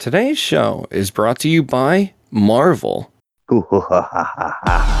Today's show is brought to you by Marvel. Welcome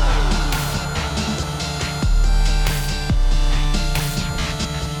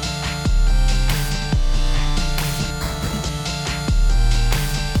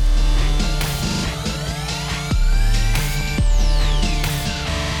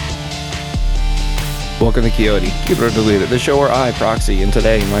to KIODI, Keep It or Delete It, the show where I, Proxy, and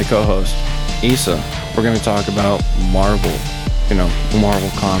today my co-host, Issa, we're going to talk about Marvel. You know, Marvel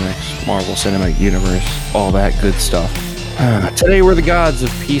Comics, Marvel Cinematic Universe, all that good stuff. Today we're the gods of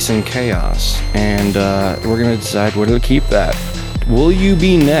peace and chaos, and we're going to decide where to keep that. Will you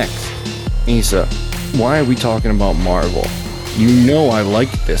be next? Issa, why are we talking about Marvel? You know I like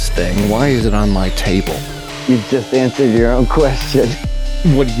this thing. Why is it on my table? You just answered your own question.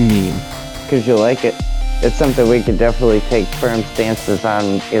 What do you mean? Because you like it. It's something we could definitely take firm stances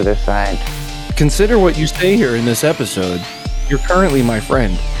on either side. Consider what you say here in this episode. You're currently my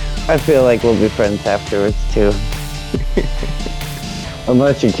friend. I feel like we'll be friends afterwards, too.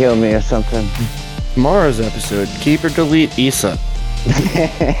 Unless you kill me or something. Tomorrow's episode, keep or delete Issa.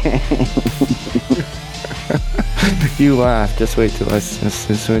 You laugh. Just wait till you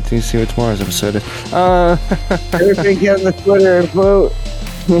see what tomorrow's episode is. Everybody get on the Twitter and vote.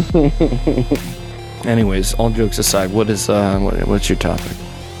 Anyways, all jokes aside, what's your topic?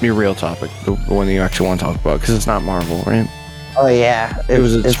 Your real topic, the one that you actually want to talk about, because it's not Marvel, right? Oh yeah, it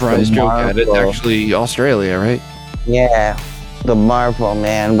was a surprise joke at it. Actually, Australia, right? Yeah, the Marvel,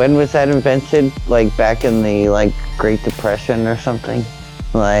 man. When was that invented? Like back in the Great Depression or something?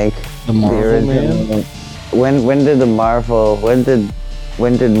 Like the Marvel, man. When did the Marvel? When did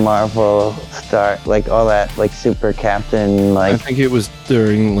Marvel start? Like all that, like Super Captain, like. I think it was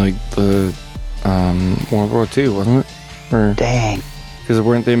during like the World War II, wasn't it? Or, dang. Because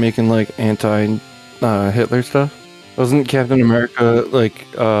weren't they making like anti-Hitler stuff? Wasn't Captain America like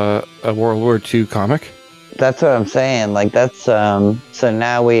a World War II comic? That's what I'm saying. Like that's so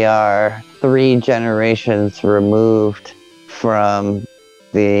now we are 3 generations removed from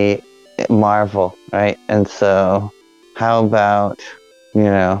the Marvel, right? And so how about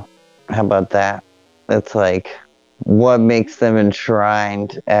that? It's like what makes them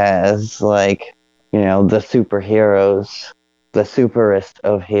enshrined as like, the superheroes, the superest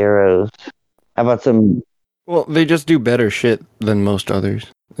of heroes. How about some? Well, they just do better shit than most others,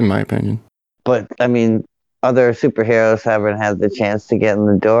 in my opinion. But, I mean, other superheroes haven't had the chance to get in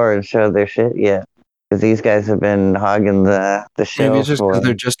the door and show their shit yet. Because these guys have been hogging the show. Maybe it's just because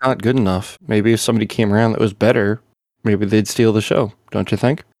they're just not good enough. Maybe if somebody came around that was better, maybe they'd steal the show, don't you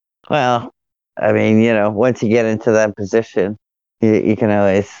think? Well, I mean, once you get into that position, you can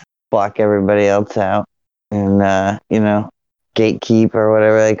always block everybody else out. And, gatekeep or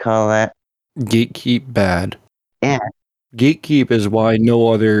whatever they call that. Gatekeep bad. Yeah. Gatekeep is why no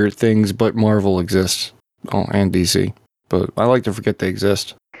other things but Marvel exists. Oh, and DC. But I like to forget they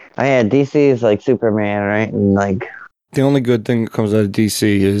exist. Oh yeah, DC is like Superman, right? And like the only good thing that comes out of DC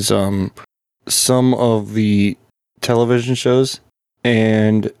is some of the television shows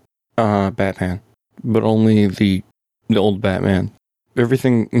and Batman. But only the old Batman.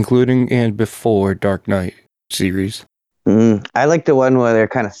 Everything including and before Dark Knight series. I like the one where they're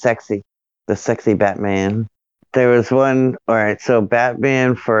kind of sexy. The sexy Batman. There was one, alright, so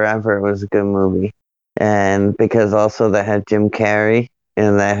Batman Forever was a good movie. And because also that had Jim Carrey,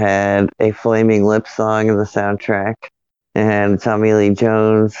 and that had a Flaming Lips song in the soundtrack, and Tommy Lee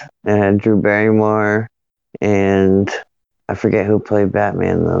Jones, and Drew Barrymore, and I forget who played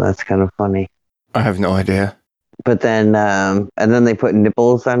Batman though, that's kind of funny. I have no idea. But then, and then they put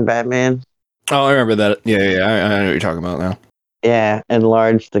nipples on Batman. Oh, I remember that. Yeah, I know what you're talking about now. Yeah,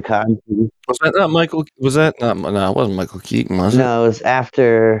 enlarged the cotton. Was that not Michael? Was that not? No, it wasn't Michael Keaton, was it? No, it was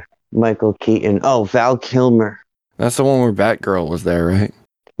after Michael Keaton. Oh, Val Kilmer. That's the one where Batgirl was there, right?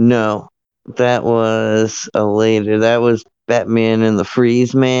 No, that was a later. That was Batman and the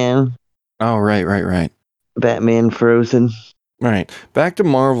Freeze Man. Oh, right. Batman Frozen. Right. Back to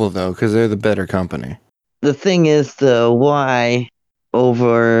Marvel, though, because they're the better company. The thing is, though, why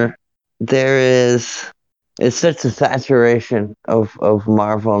over there is... It's such a saturation of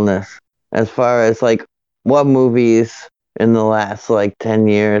Marvelness as far as like what movies in the last like 10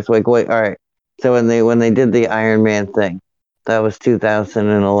 years. Like wait, all right. So when they did the Iron Man thing, that was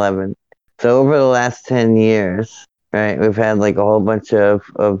 2011. So over the last 10 years, right, we've had like a whole bunch of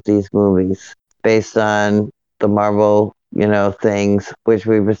these movies based on the Marvel, things, which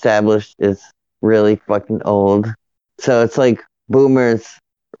we've established is really fucking old. So it's like boomers.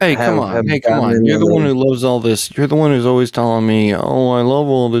 Hey, come on. You're the one who loves all this. You're the one who's always telling me, oh, I love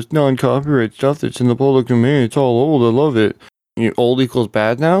all this non-copyright stuff that's in the public domain. It's all old. I love it. Old equals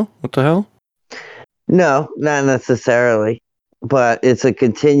bad now? What the hell? No, not necessarily, but it's a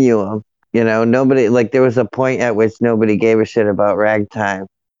continuum. Nobody like there was a point at which nobody gave a shit about ragtime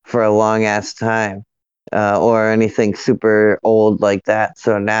for a long ass time, or anything super old like that.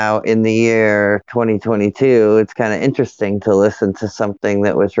 So now in the year 2022, it's kind of interesting to listen to something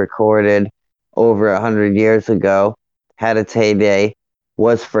that was recorded over 100 years ago, had its heyday,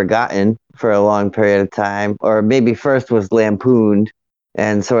 was forgotten for a long period of time, or maybe first was lampooned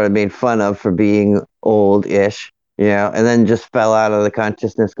and sort of made fun of for being old-ish, and then just fell out of the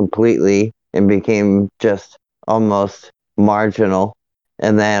consciousness completely and became just almost marginal.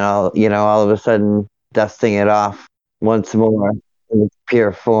 And then all of a sudden dusting it off once more in its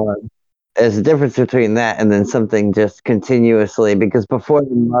pure form. There's a difference between that and then something just continuously, because before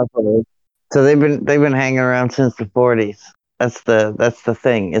the Marvel, so they've been hanging around since the 40s. That's the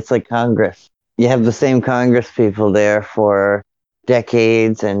thing. It's like Congress. You have the same Congress people there for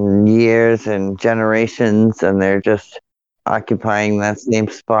decades and years and generations, and they're just occupying that same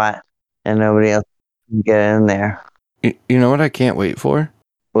spot, and nobody else can get in there. You know what I can't wait for?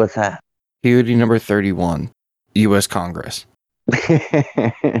 What's that? KIODI number 31, U.S. Congress.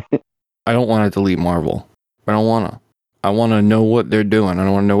 I don't want to delete Marvel. I don't want to. I want to know what they're doing. I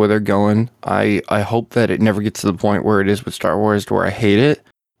don't want to know where they're going. I hope that it never gets to the point where it is with Star Wars, to where I hate it.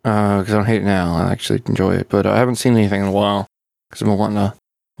 Because I don't hate it now. I actually enjoy it. But I haven't seen anything in a while, because I've been wanting to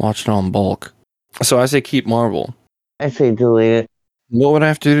watch it all in bulk. So I say keep Marvel. I say delete it. What would I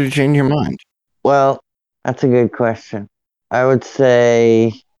have to do to change your mind? Well, that's a good question. I would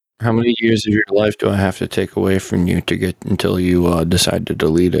say, How many years of your life do I have to take away from you to get until you decide to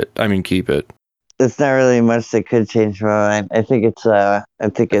delete it? I mean, keep it. it's not really much that could change my mind. I think it's That's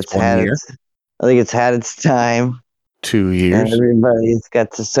 1 year. I think it's had its time, 2 and years. everybody's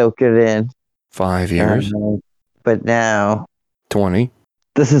got to soak it in. 5 years. But now 20.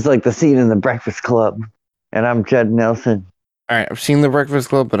 this is like the scene in The Breakfast Club, and I'm Judd Nelson. All right, I've seen The Breakfast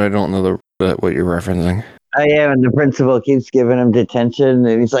Club, but I don't know what you're referencing. I am, and the principal keeps giving him detention,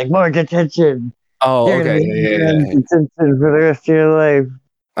 and he's like, "More detention. Oh, You're okay. gonna be Yeah. in detention for the rest of your life.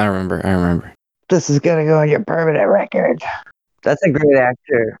 I remember. This is gonna go on your permanent record." That's a great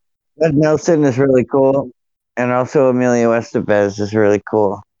actor. Judd Nelson is really cool, and also Emilio Estevez is really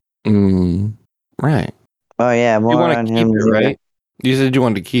cool. Right. Oh yeah, You more want on to keep him it, later. right? You said you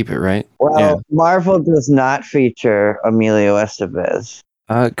wanted to keep it, right? Well, Yeah. Marvel does not feature Emilio Estevez.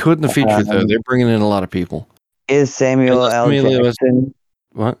 Could in the future, though. They're bringing in a lot of people. Is Samuel Unless L. Emilio Jackson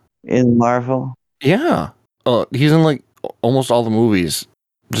What? in Marvel? Yeah. He's in like almost all the movies.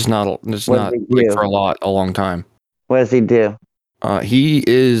 Just not What does not he like do? for a long time. What does he do? He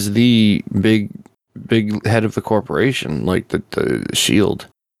is the big head of the corporation, like the Shield.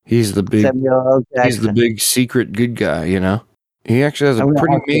 He's the big Samuel L. Jackson. He's the big secret good guy, you know? He actually has a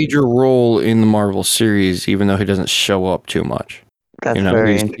pretty have to- major role in the Marvel series, even though he doesn't show up too much. That's You know,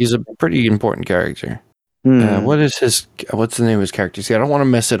 very he's a pretty important character. Hmm. What's the name of his character? See, I don't want to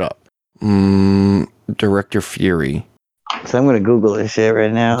mess it up. Director Fury. So I'm gonna Google this shit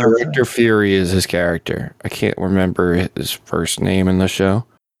right now. Director Fury is his character. I can't remember his first name in the show,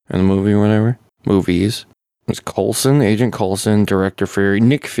 in the movie or whatever. Movies. It's Coulson, Agent Coulson, Director Fury.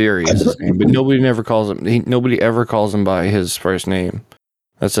 Nick Fury is his name, but nobody ever calls him by his first name.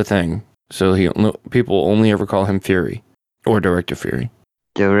 That's the thing. So people only ever call him Fury or Director Fury.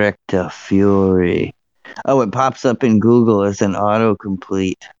 Director Fury. Oh, it pops up in Google as an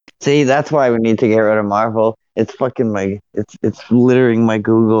autocomplete. See, that's why we need to get rid of Marvel. It's fucking it's littering my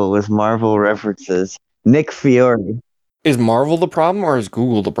Google with Marvel references. Nick Fury. Is Marvel the problem or is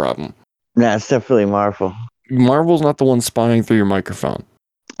Google the problem? Nah, it's definitely Marvel. Marvel's not the one spying through your microphone.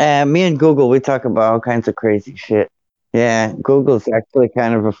 Me and Google, we talk about all kinds of crazy shit. Yeah, Google's actually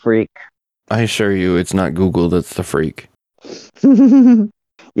kind of a freak. I assure you, it's not Google that's the freak.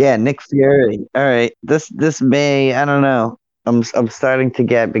 Yeah, Nick Fury. All right, this may, I don't know. I'm starting to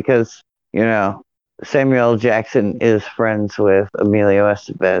get, because Samuel L. Jackson is friends with Emilio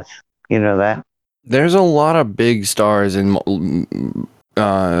Estevez. You know that? There's a lot of big stars in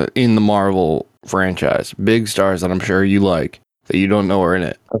the Marvel franchise. Big stars that I'm sure you like that you don't know are in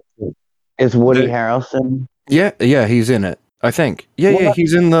it. Is Woody Harrelson? Yeah, he's in it. I think. Yeah,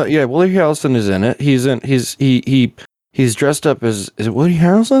 he's in the. Yeah, Woody Harrelson is in it. He's dressed up as. Is it Woody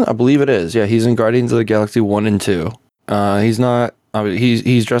Harrelson? I believe it is. Yeah, he's in Guardians of the Galaxy 1 and 2. He's not.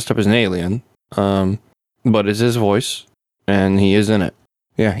 He's dressed up as an alien. But it's his voice, and he is in it.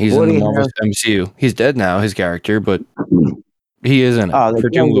 Yeah, he's in the Marvel MCU. He's dead now, his character, but he is in it for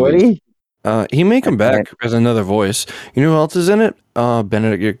 2 movies. He may come back as another voice. You know who else is in it?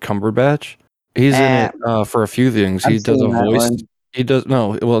 Benedict Cumberbatch. He's in it for a few things. He I've does a seen that voice. one. He does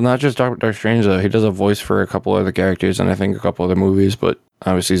no, well, not just Doctor Strange though. He does a voice for a couple other characters and I think a couple other movies, but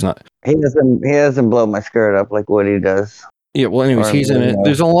obviously he's not. He doesn't blow my skirt up like Woody does. Yeah, well, anyways, Or he's in it. Leo.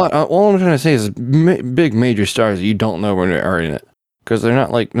 There's a lot. All I'm trying to say is big major stars that you don't know when they are in it because they're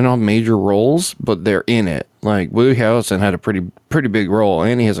not major roles, but they're in it. Like Woody Harrelson had a pretty big role,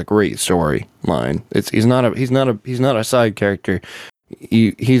 and he has a great storyline. He's not a side character.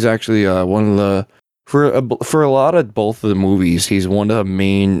 He's actually one of the for a lot of both of the movies. He's one of the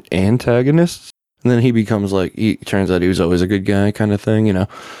main antagonists, and then he turns out he was always a good guy kind of thing.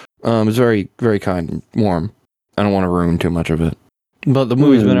 It's very very kind and warm. I don't want to ruin too much of it. But the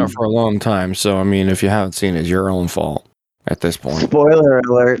movie's been out for a long time, so I mean, if you haven't seen it, it's your own fault at this point. Spoiler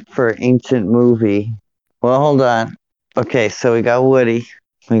alert for ancient movie. Well, hold on. Okay, so we got Woody.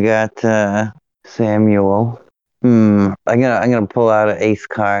 We got Samuel. I'm gonna pull out an ace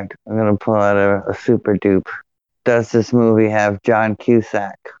card. I'm gonna pull out a super dupe. Does this movie have John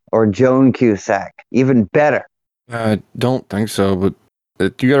Cusack or Joan Cusack? Even better. I don't think so, but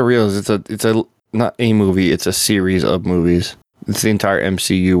you gotta realize it's a not a movie, it's a series of movies. It's the entire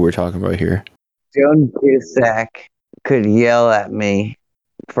MCU we're talking about here. Joan Cusack could yell at me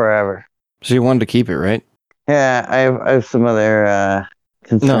forever. So you wanted to keep it, right? Yeah, I have some other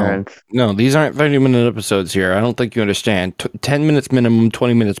concerns. No, these aren't 30-minute episodes here. I don't think you understand. 10 minutes minimum,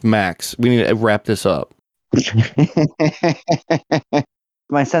 20 minutes max. We need to wrap this up.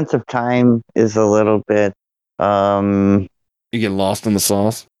 My sense of time is a little bit You get lost in the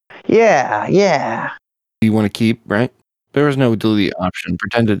sauce? Yeah. You want to keep, right? There is no delete option.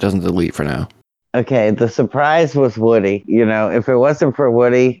 Pretend it doesn't delete for now. Okay, the surprise was Woody. If it wasn't for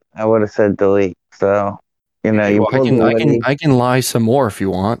Woody, I would have said delete. So, Okay, you pulled Woody. I can lie some more if you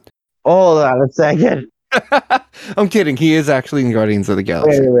want. Hold on a second. I'm kidding. He is actually in Guardians of the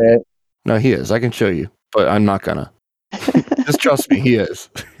Galaxy. Wait a minute. No, he is. I can show you, but I'm not gonna. Just trust me, he is.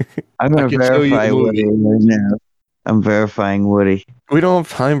 I'm gonna verify Woody right now. I'm verifying Woody. We don't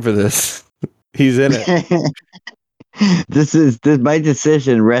have time for this. He's in it. My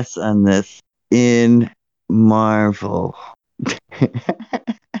decision rests on this. In Marvel.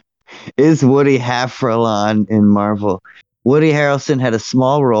 Is Woody Harrelson in Marvel? Woody Harrelson had a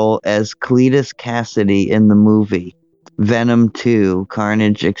small role as Cletus Cassidy in the movie Venom 2,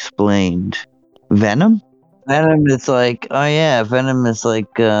 Carnage Explained. Venom? Venom is like, oh yeah, Venom is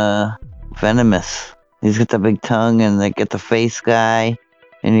like venomous. He's got the big tongue and they get the face guy,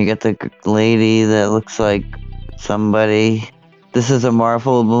 and you get the lady that looks like somebody. This is a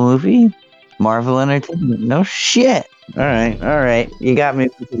Marvel movie? Marvel Entertainment? No shit. All right. You got me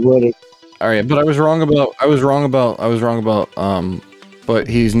with Woody. All right, but I was wrong about but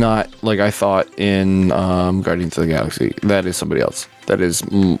he's not like I thought in Guardians of the Galaxy. That is somebody else. That is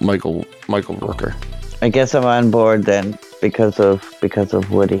Michael Rooker. I guess I'm on board then because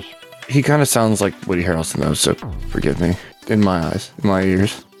of Woody. He kind of sounds like Woody Harrelson though, so forgive me. In my eyes, in my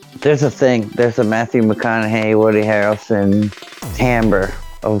ears. There's a Matthew McConaughey, Woody Harrelson timbre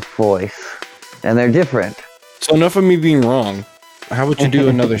of voice. And they're different. So enough of me being wrong. How about you do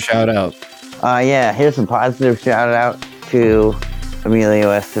another shout out? Yeah, here's a positive shout out to Emilio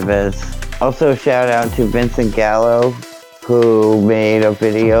Estevez. Also shout out to Vincent Gallo, who made a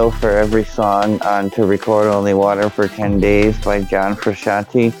video for every song on To Record Only Water for 10 Days by John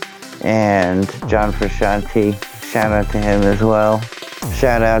Frusciante. And John Frusciante, shout out to him as well.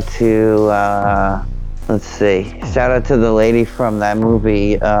 Shout out to shout out to the lady from that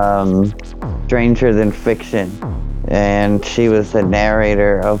movie, Stranger Than Fiction. And she was the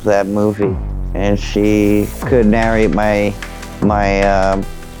narrator of that movie. And she could narrate my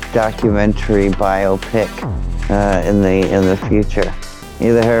documentary biopic in the future.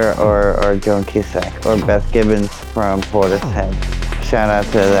 Either her or Joan Cusack or Beth Gibbons from Portishead. Shout out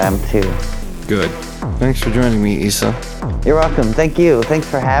to them too. Good. Thanks for joining me, Issa. You're welcome. Thank you. Thanks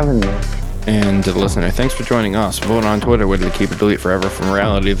for having me. And to the listener, thanks for joining us. Vote on Twitter whether to keep or delete forever from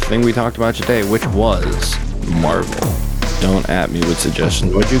reality the thing we talked about today, which was Marvel. Don't at me with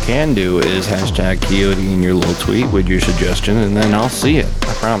suggestions. What you can do is hashtag KIODI in your little tweet with your suggestion, and then I'll see it.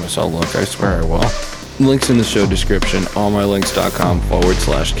 I promise I'll look. I swear I will. Links in the show description,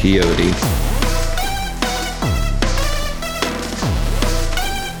 allmylinks.com/KIODI.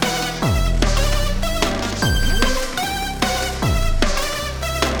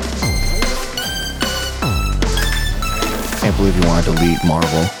 Can't believe you want to delete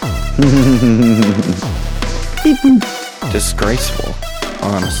Marvel. Disgraceful.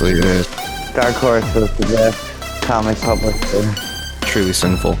 Honestly, it is. Dark Horse was the best comic publisher. Truly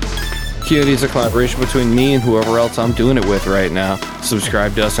sinful. KIODI is a collaboration between me and whoever else I'm doing it with right now.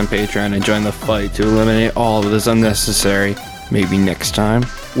 Subscribe to us on Patreon and join the fight to eliminate all of this unnecessary. Maybe next time,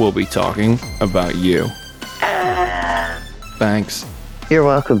 we'll be talking about you. Thanks. You're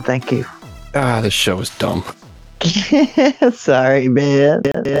welcome. Thank you. This show is dumb. Sorry, man.